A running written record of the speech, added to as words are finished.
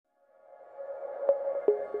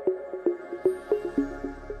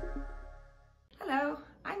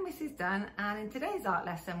Dunne, and in today's art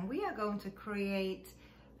lesson we are going to create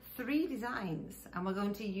 3 designs, and we're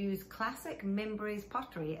going to use classic Mimbres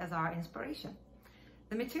pottery as our inspiration.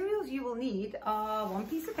 The materials you will need are 1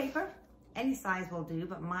 piece of paper, any size will do,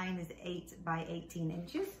 but mine is 8 by 18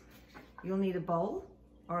 inches. You'll need a bowl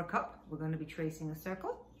or a cup, we're going to be tracing a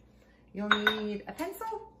circle. You'll need a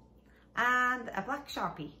pencil and a black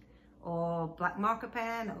sharpie or black marker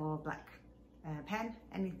pen or black pen,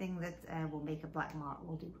 anything that will make a black mark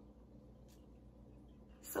will do.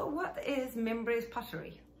 So what is Mimbres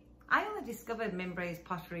pottery? I only discovered Mimbres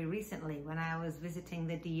pottery recently when I was visiting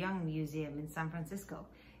the Dunne Museum in San Francisco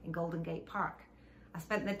in Golden Gate Park. I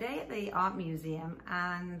spent the day at the art museum,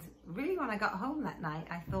 and really when I got home that night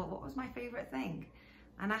I thought, what was my favorite thing?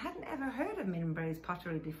 And I hadn't ever heard of Mimbres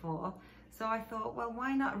pottery before, so I thought, well,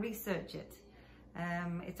 why not research it?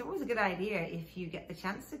 It's always a good idea if you get the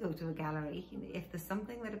chance to go to a gallery. If there's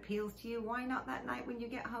something that appeals to you, why not that night when you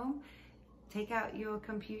get home, take out your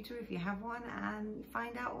computer if you have one and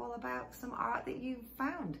find out all about some art that you've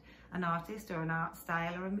found, an artist or an art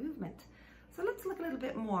style or a movement. So let's look a little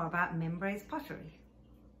bit more about Mimbres pottery.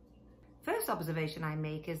 First observation I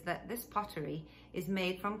make is that this pottery is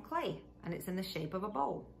made from clay and it's in the shape of a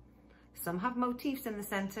bowl. Some have motifs in the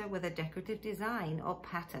center with a decorative design or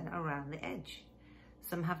pattern around the edge.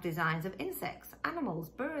 Some have designs of insects, animals,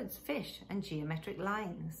 birds, fish, and geometric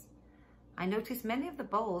lines. I notice many of the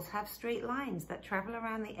bowls have straight lines that travel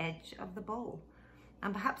around the edge of the bowl.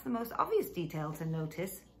 And perhaps the most obvious detail to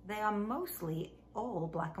notice, they are mostly all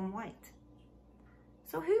black and white.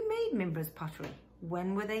 So who made Mimbres pottery?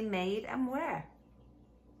 When were they made and where?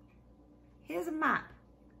 Here's a map.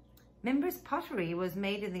 Mimbres pottery was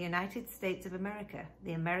made in the United States of America,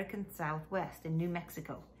 the American Southwest in New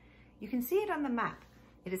Mexico. You can see it on the map.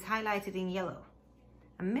 It is highlighted in yellow.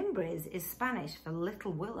 And Mimbres is Spanish for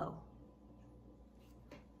little willow.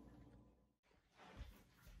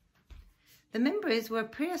 The Mimbres were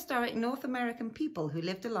prehistoric North American people who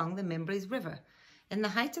lived along the Mimbres River. In the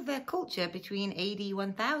height of their culture between AD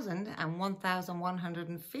 1000 and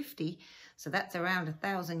 1150, so that's around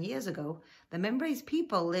 1,000 years ago, the Mimbres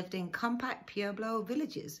people lived in compact pueblo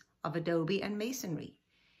villages of adobe and masonry.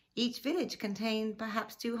 Each village contained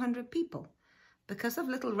perhaps 200 people. Because of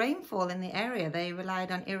little rainfall in the area, they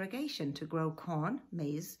relied on irrigation to grow corn,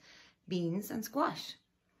 maize, beans, and squash.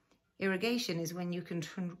 Irrigation is when you can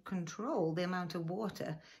control the amount of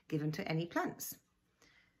water given to any plants.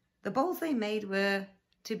 The bowls they made were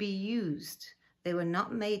to be used. They were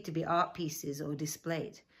not made to be art pieces or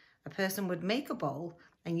displayed. A person would make a bowl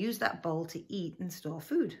and use that bowl to eat and store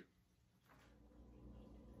food.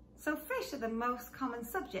 So fish are the most common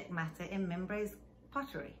subject matter in Mimbres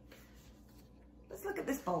pottery. Let's look at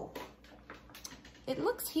this bowl. It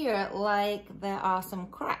looks here like there are some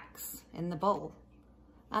cracks in the bowl.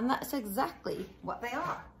 And that's exactly what they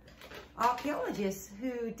are. Archaeologists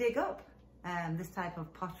who dig up this type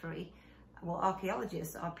of pottery, well,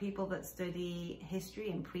 archaeologists are people that study history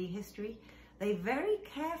and prehistory. They very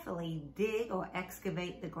carefully dig or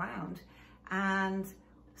excavate the ground, and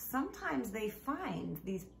sometimes they find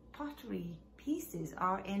these pottery pieces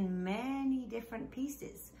are in many different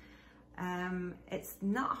pieces. It's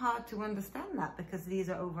not hard to understand that because these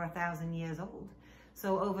are over 1,000 years old.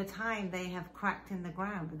 So over time, they have cracked in the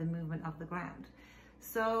ground with the movement of the ground.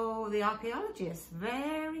 So the archaeologists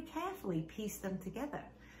very carefully piece them together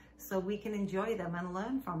so we can enjoy them and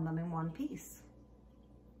learn from them in one piece.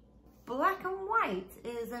 Black and white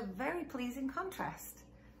is a very pleasing contrast.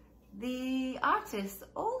 The artists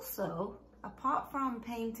also, apart from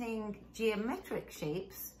painting geometric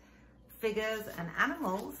shapes, figures and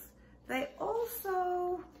animals, they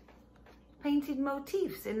also painted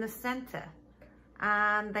motifs in the center.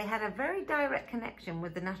 And they had a very direct connection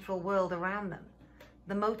with the natural world around them.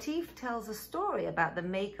 The motif tells a story about the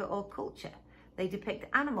maker or culture. They depict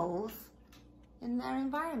animals in their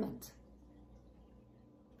environment.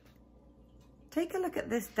 Take a look at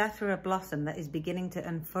this datura blossom that is beginning to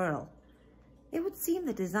unfurl. It would seem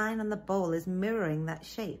the design on the bowl is mirroring that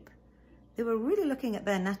shape. They were really looking at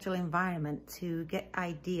their natural environment to get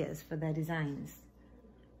ideas for their designs.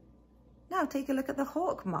 Now take a look at the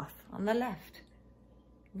hawk moth on the left.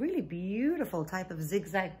 Really beautiful type of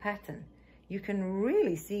zigzag pattern. You can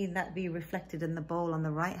really see that be reflected in the bowl on the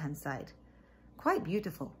right hand side. Quite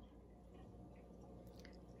beautiful.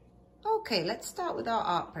 Okay, let's start with our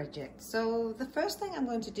art project. So the first thing I'm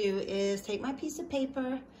going to do is take my piece of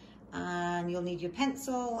paper, and you'll need your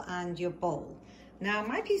pencil and your bowl. Now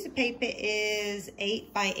my piece of paper is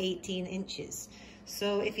 8 by 18 inches.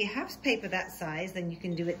 So if you have paper that size, then you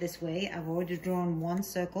can do it this way. I've already drawn one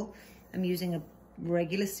circle. I'm using a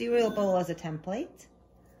regular cereal bowl as a template.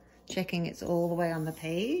 checking it's all the way on the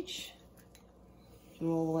page. Go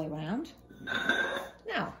all the way around.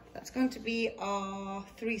 Now, that's going to be our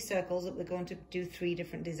 3 circles that we're going to do 3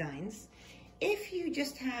 different designs. If you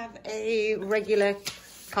just have a regular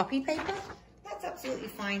copy paper, that's absolutely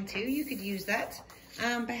fine too. You could use that.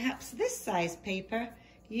 Perhaps this size paper,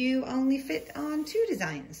 you only fit on 2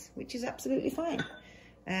 designs, which is absolutely fine.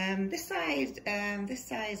 This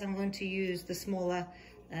size, I'm going to use the smaller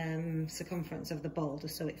circumference of the bowl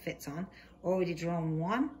just so it fits on. Already drawn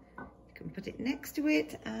one. You can put it next to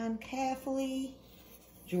it and carefully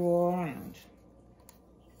draw around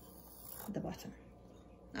the bottom.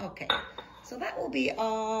 Okay, so that will be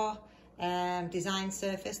our design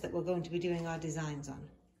surface that we're going to be doing our designs on.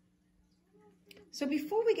 So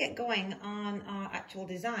before we get going on our actual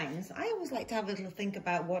designs, I always like to have a little think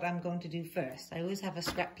about what I'm going to do first. I always have a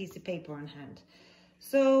scrap piece of paper on hand.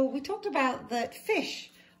 So we talked about that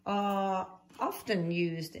fish are often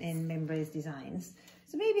used in Mimbres designs.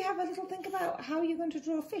 So maybe have a little think about how you're going to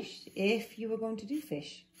draw fish if you were going to do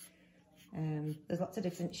fish. There's lots of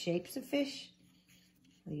different shapes of fish.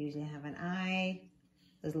 They usually have an eye.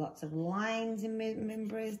 There's lots of lines in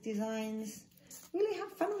Mimbres designs. Really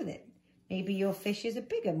have fun with it. Maybe your fish is a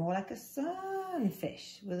bigger, more like a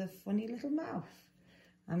sunfish with a funny little mouth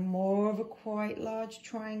and more of a quite large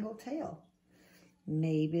triangle tail.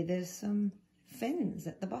 Maybe there's some fins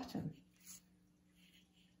at the bottom.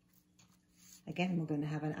 Again, we're going to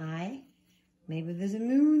have an eye. Maybe there's a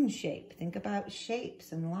moon shape. Think about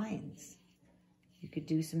shapes and lines. You could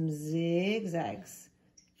do some zigzags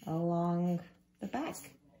along the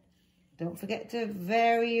back. Don't forget to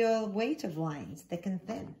vary your weight of lines, thick and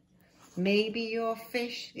thin. Maybe your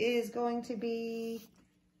fish is going to be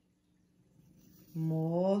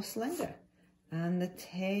more slender and the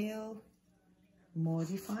tail more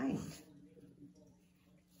defined.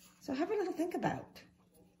 So have a little think about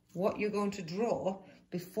what you're going to draw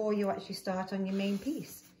before you actually start on your main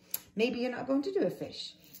piece. Maybe you're not going to do a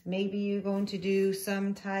fish. Maybe you're going to do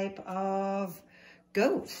some type of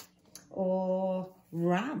goat or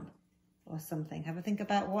ram or something. Have a think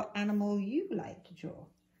about what animal you like to draw.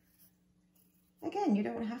 Again, you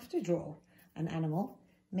don't have to draw an animal.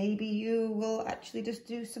 Maybe you will actually just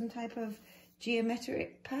do some type of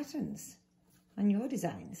geometric patterns on your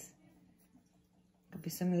designs. Could be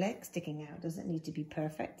some legs sticking out. Doesn't need to be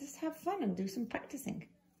perfect. Just have fun and do some practicing.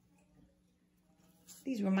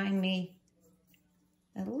 These remind me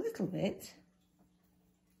a little bit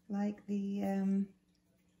like the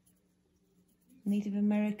Native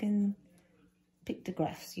American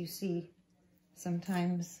pictographs you see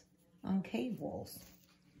sometimes on cave walls.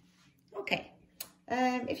 Okay,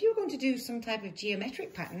 if you're going to do some type of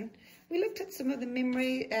geometric pattern, we looked at some of the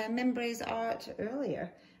Mimbres art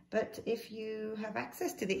earlier, but if you have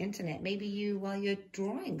access to the internet, maybe while you're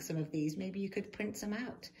drawing some of these, maybe you could print some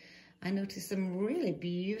out. I noticed some really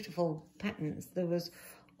beautiful patterns. There was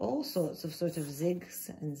all sorts of sort of zigs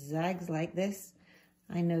and zags like this.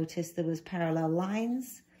 I noticed there was parallel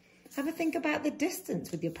lines. Have a think about the distance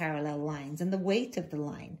with your parallel lines and the weight of the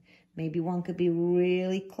line. Maybe one could be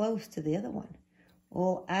really close to the other one.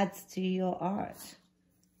 All adds to your art.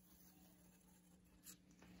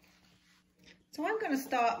 So I'm going to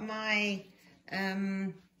start my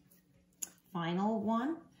final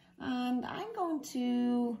one, and I'm going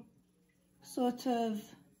to sort of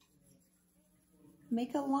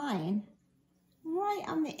make a line right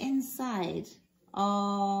on the inside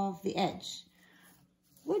of the edge.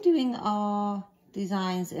 We're doing our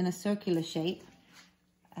designs in a circular shape.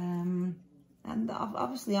 And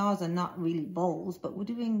obviously ours are not really bowls, but we're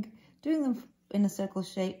doing them in a circle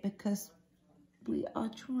shape because we are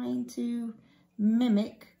trying to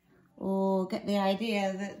mimic or get the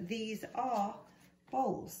idea that these are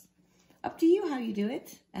bowls. Up to you how you do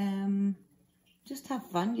it. Just have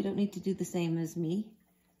fun. You don't need to do the same as me.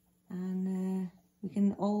 And we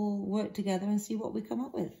can all work together and see what we come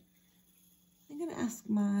up with. I'm going to ask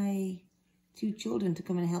my 2 children to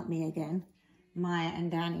come and help me again, Maya and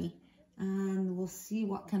Danny, and we'll see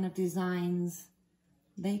what kind of designs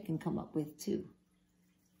they can come up with too.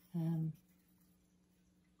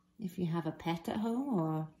 If you have a pet at home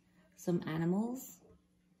or some animals,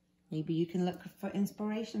 maybe you can look for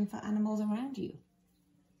inspiration for animals around you.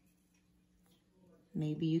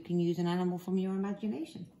 Maybe you can use an animal from your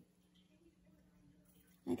imagination.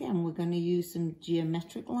 Again, we're going to use some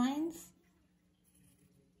geometric lines.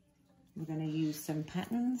 We're going to use some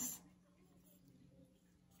patterns.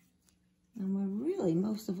 And we're really,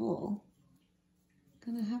 most of all,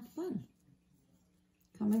 going to have fun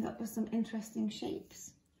coming up with some interesting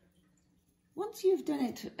shapes. Once you've done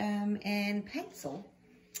it in pencil,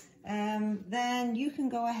 then you can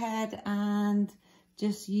go ahead and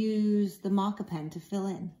just use the marker pen to fill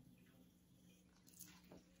in.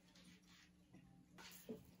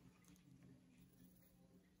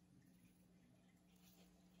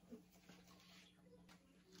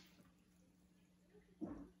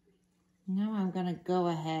 Now I'm going to go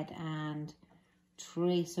ahead and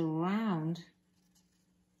trace around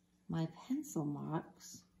my pencil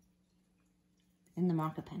marks in the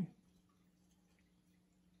marker pen.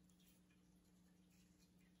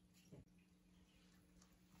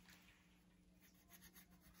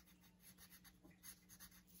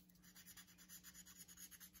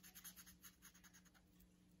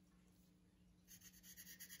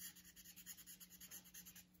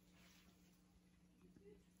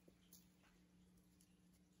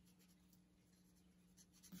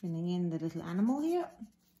 Filling in the little animal here.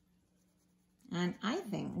 And I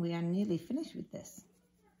think we are nearly finished with this.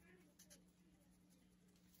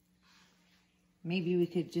 Maybe we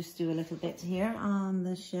could just do a little bit here on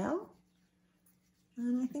the shell.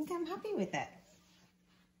 And I think I'm happy with that.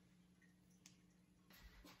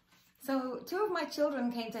 So 2 of my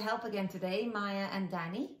children came to help again today, Maya and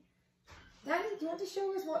Danny. Danny, do you want to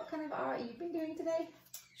show us what kind of art you've been doing today?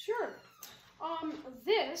 Sure.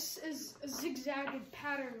 This is zigzagged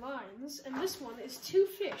pattern lines, and this one is 2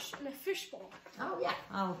 fish in a fishbowl. Oh yeah,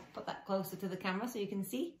 I'll put that closer to the camera so you can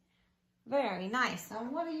see. Very nice.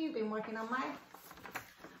 And what have you been working on, Maya?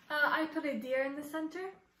 I put a deer in the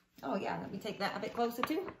center. Oh yeah, let me take that a bit closer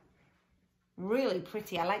too. Really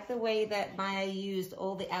pretty. I like the way that Maya used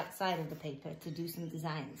all the outside of the paper to do some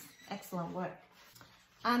designs. Excellent work.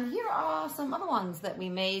 And here are some other ones that we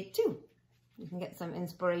made too. You can get some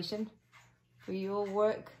inspiration for your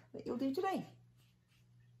work that you'll do today.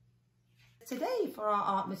 Today for our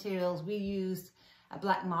art materials we used a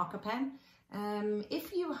black marker pen.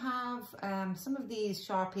 If you have some of these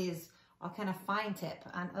Sharpies are kind of fine tip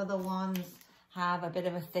and other ones have a bit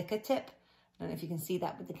of a thicker tip. I don't know if you can see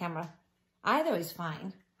that with the camera. Either is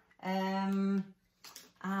fine. And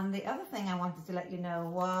the other thing I wanted to let you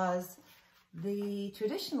know was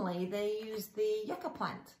traditionally they use the yucca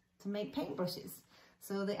plant to make paintbrushes.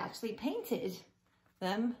 So they actually painted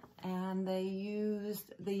them and they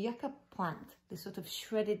used the yucca plant. They sort of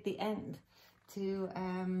shredded the end to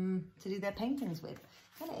do their paintings with.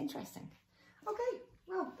 Kind of interesting. Okay,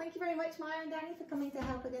 well, thank you very much, Maya and Danny, for coming to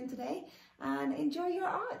help again today, and enjoy your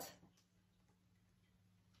art.